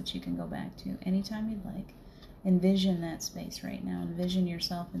space that you can go back to anytime you'd like. Envision that space right now. Envision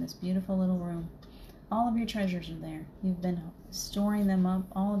yourself in this beautiful little room. All of your treasures are there. You've been storing them up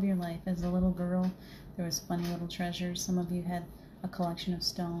all of your life. As a little girl, there was funny little treasures. Some of you had a collection of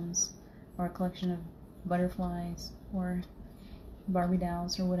stones, or a collection of butterflies, or Barbie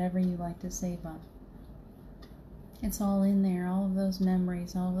dolls, or whatever you like to save up. It's all in there, all of those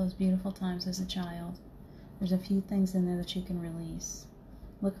memories, all of those beautiful times as a child. There's a few things in there that you can release.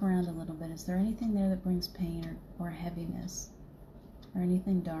 Look around a little bit. Is there anything there that brings pain or heaviness? Or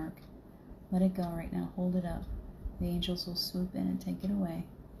anything dark? Let it go right now. Hold it up. The angels will swoop in and take it away.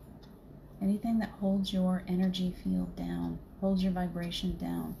 Anything that holds your energy field down, holds your vibration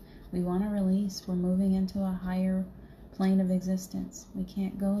down, we want to release. We're moving into a higher plane of existence. We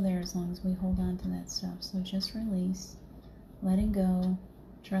can't go there as long as we hold on to that stuff. So just release, letting go,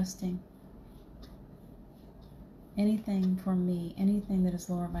 trusting. Anything for me, anything that is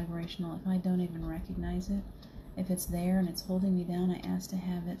lower vibrational, if I don't even recognize it, if it's there and it's holding me down, I ask to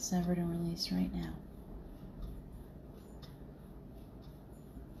have it severed and released right now.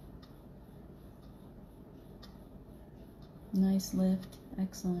 Nice lift.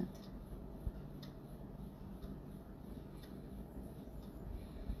 Excellent.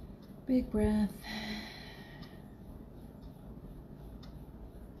 Big breath.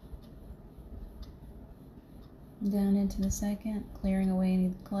 Down into the second, clearing away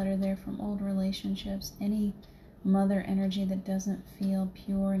any clutter there from old relationships, any mother energy that doesn't feel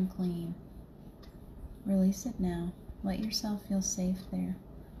pure and clean. Release it now. Let yourself feel safe there.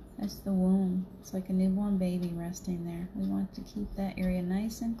 That's the womb. It's like a newborn baby resting there. We want to keep that area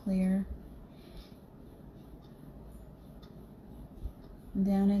nice and clear.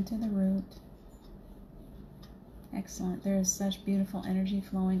 Down into the root. Excellent. There is such beautiful energy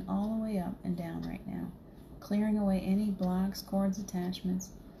flowing all the way up and down right now. Clearing away any blocks, cords, attachments.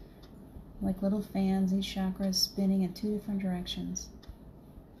 Like little fans, each chakra is spinning in 2 different directions.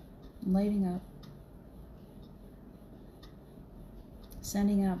 Lighting up.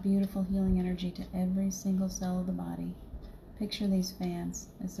 Sending out beautiful healing energy to every single cell of the body. Picture these fans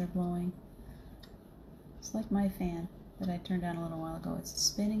as they're blowing. It's like my fan that I turned on a little while ago. It's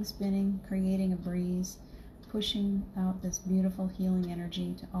spinning, spinning, creating a breeze, pushing out this beautiful healing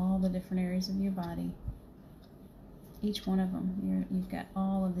energy to all the different areas of your body. Each one of them, you've got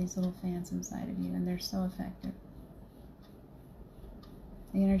all of these little fans inside of you, and they're so effective.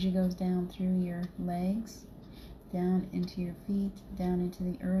 The energy goes down through your legs, down into your feet, down into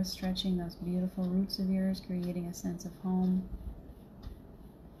the earth, stretching those beautiful roots of yours, creating a sense of home,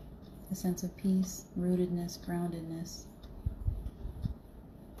 a sense of peace, rootedness, groundedness.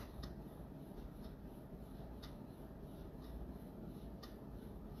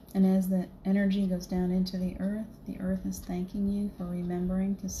 And as the energy goes down into the earth is thanking you for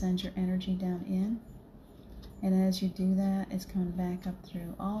remembering to send your energy down in. And as you do that, it's coming back up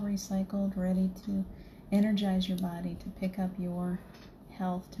through, all recycled, ready to energize your body, to pick up your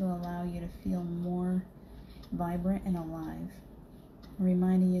health, to allow you to feel more vibrant and alive.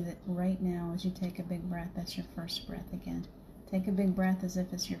 Reminding you that right now, as you take a big breath, that's your first breath again. Take a big breath as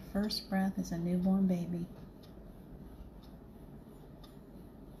if it's your first breath as a newborn baby.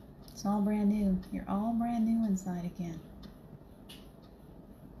 It's all brand new. You're all brand new inside again.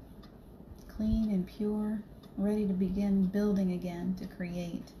 Clean and pure, ready to begin building again, to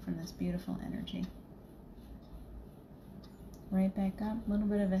create from this beautiful energy. Right back up. A little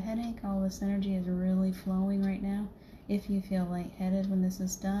bit of a headache. All this energy is really flowing right now. If you feel lightheaded when this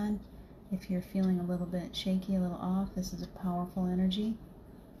is done, if you're feeling a little bit shaky, a little off, this is a powerful energy.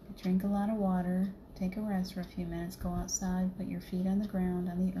 Drink a lot of water. Take a rest for a few minutes. Go outside. Put your feet on the ground,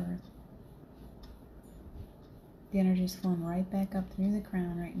 on the earth. The energy is flowing right back up through the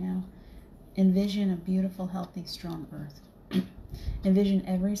crown right now. Envision a beautiful, healthy, strong earth. Envision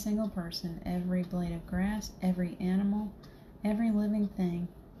every single person, every blade of grass, every animal, every living thing,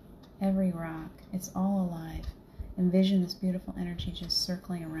 every rock. It's all alive. Envision this beautiful energy just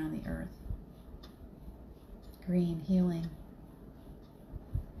circling around the earth. Green, healing.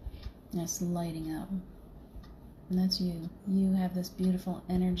 That's lighting up. And that's you. You have this beautiful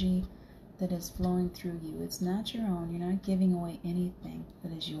energy that is flowing through you. It's not your own. You're not giving away anything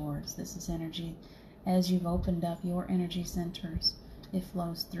that is yours. This is energy. As you've opened up your energy centers, it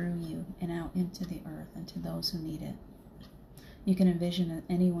flows through you and out into the earth and to those who need it. You can envision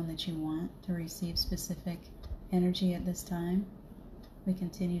anyone that you want to receive specific energy at this time. We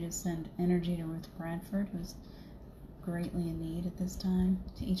continue to send energy to Ruth Bradford, who's greatly in need at this time.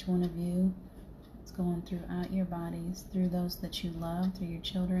 To each one of you, it's going throughout your bodies, through those that you love, through your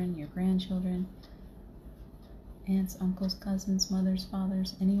children, your grandchildren, aunts, uncles, cousins, mothers,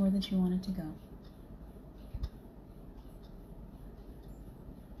 fathers, anywhere that you want it to go.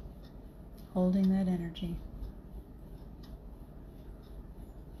 Holding that energy.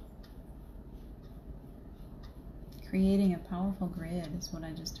 Creating a powerful grid is what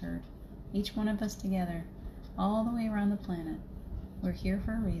I just heard. Each one of us together, all the way around the planet. We're here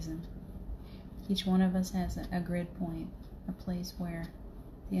for a reason. Each one of us has a grid point, a place where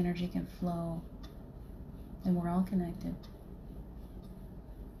the energy can flow, and we're all connected.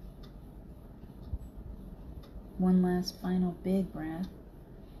 One last final big breath,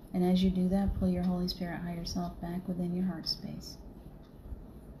 and as you do that, pull your Holy Spirit higher self back within your heart space.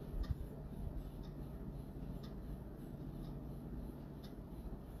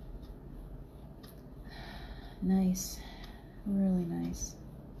 Nice, really nice.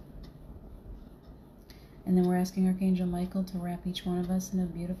 And then we're asking Archangel Michael to wrap each one of us in a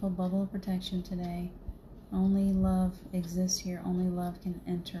beautiful bubble of protection today. Only love exists here. Only love can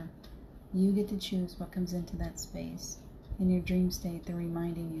enter. You get to choose what comes into that space. In your dream state, they're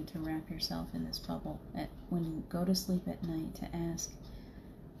reminding you to wrap yourself in this bubble when you go to sleep at night, to ask,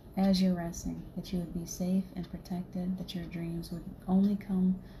 as you're resting, that you would be safe and protected, that your dreams would only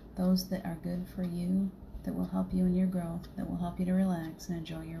come those that are good for you, that will help you in your growth, that will help you to relax and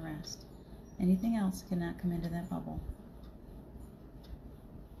enjoy your rest. Anything else cannot come into that bubble.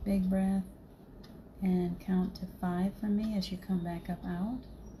 Big breath, and count to 5 for me as you come back up out.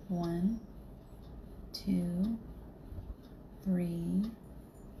 1, 2, 3,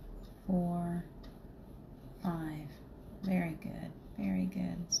 4, 5. Very good, very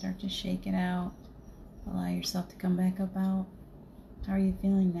good. Start to shake it out. Allow yourself to come back up out. How are you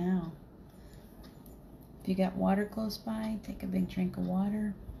feeling now? If you got water close by, take a big drink of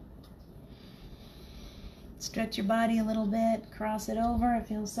water. Stretch your body a little bit, cross it over. It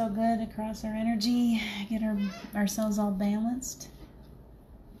feels so good to cross our energy, get ourselves all balanced.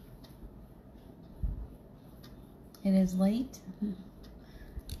 It is late.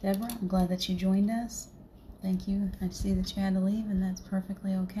 Deborah, I'm glad that you joined us. Thank you. I see that you had to leave, and that's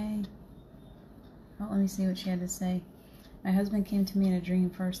perfectly okay. Oh, let me see what she had to say. My husband came to me in a dream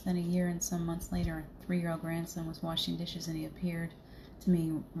first, then a year and some months later, a 3-year-old grandson was washing dishes, and he appeared to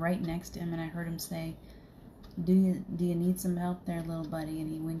me right next to him, and I heard him say, do you need some help there, little buddy?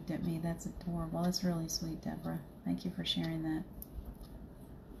 And he winked at me. That's adorable. That's really sweet, Deborah. Thank you for sharing that.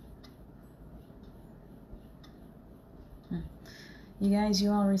 You guys,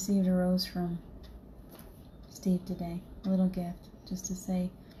 you all received a rose from Steve today. A little gift, just to say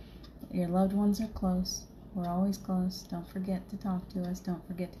your loved ones are close. We're always close. Don't forget to talk to us. Don't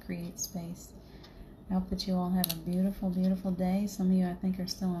forget to create space. I hope that you all have a beautiful, beautiful day. Some of you, I think, are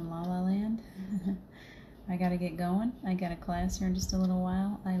still in La La Land. I got to get going. I got a class here in just a little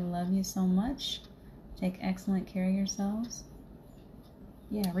while. I love you so much. Take excellent care of yourselves.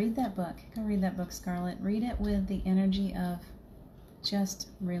 Yeah, read that book. Go read that book, Scarlett. Read it with the energy of just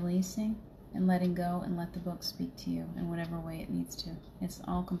releasing and letting go, and let the book speak to you in whatever way it needs to. It's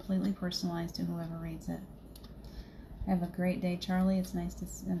all completely personalized to whoever reads it. Have a great day, Charlie. It's nice to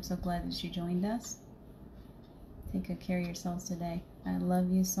see. I'm so glad that you joined us. Take good care of yourselves today. I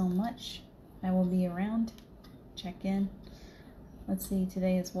love you so much. I will be around. Check in. Let's see,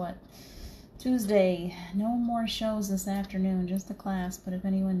 today is what? Tuesday. No more shows this afternoon, just the class. But if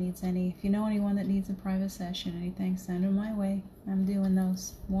anyone needs any, if you know anyone that needs a private session, anything, send them my way. I'm doing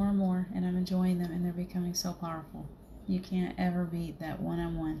those more and more, and I'm enjoying them, and they're becoming so powerful. You can't ever beat that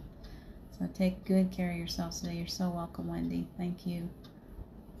one-on-one. So take good care of yourselves today. You're so welcome, Wendy. Thank you.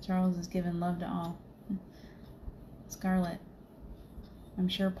 Charles is giving love to all. Scarlett. I'm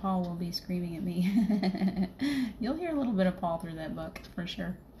sure Paul will be screaming at me. You'll hear a little bit of Paul through that book, for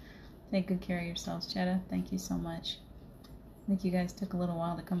sure. Take good care of yourselves. Chetta, thank you so much. I think you guys took a little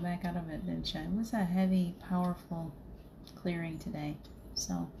while to come back out of it, didn't you? It was a heavy, powerful clearing today.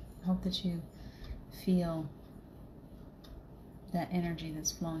 So I hope that you feel that energy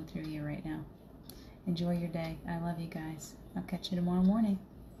that's flowing through you right now. Enjoy your day. I love you guys. I'll catch you tomorrow morning.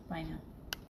 Bye now.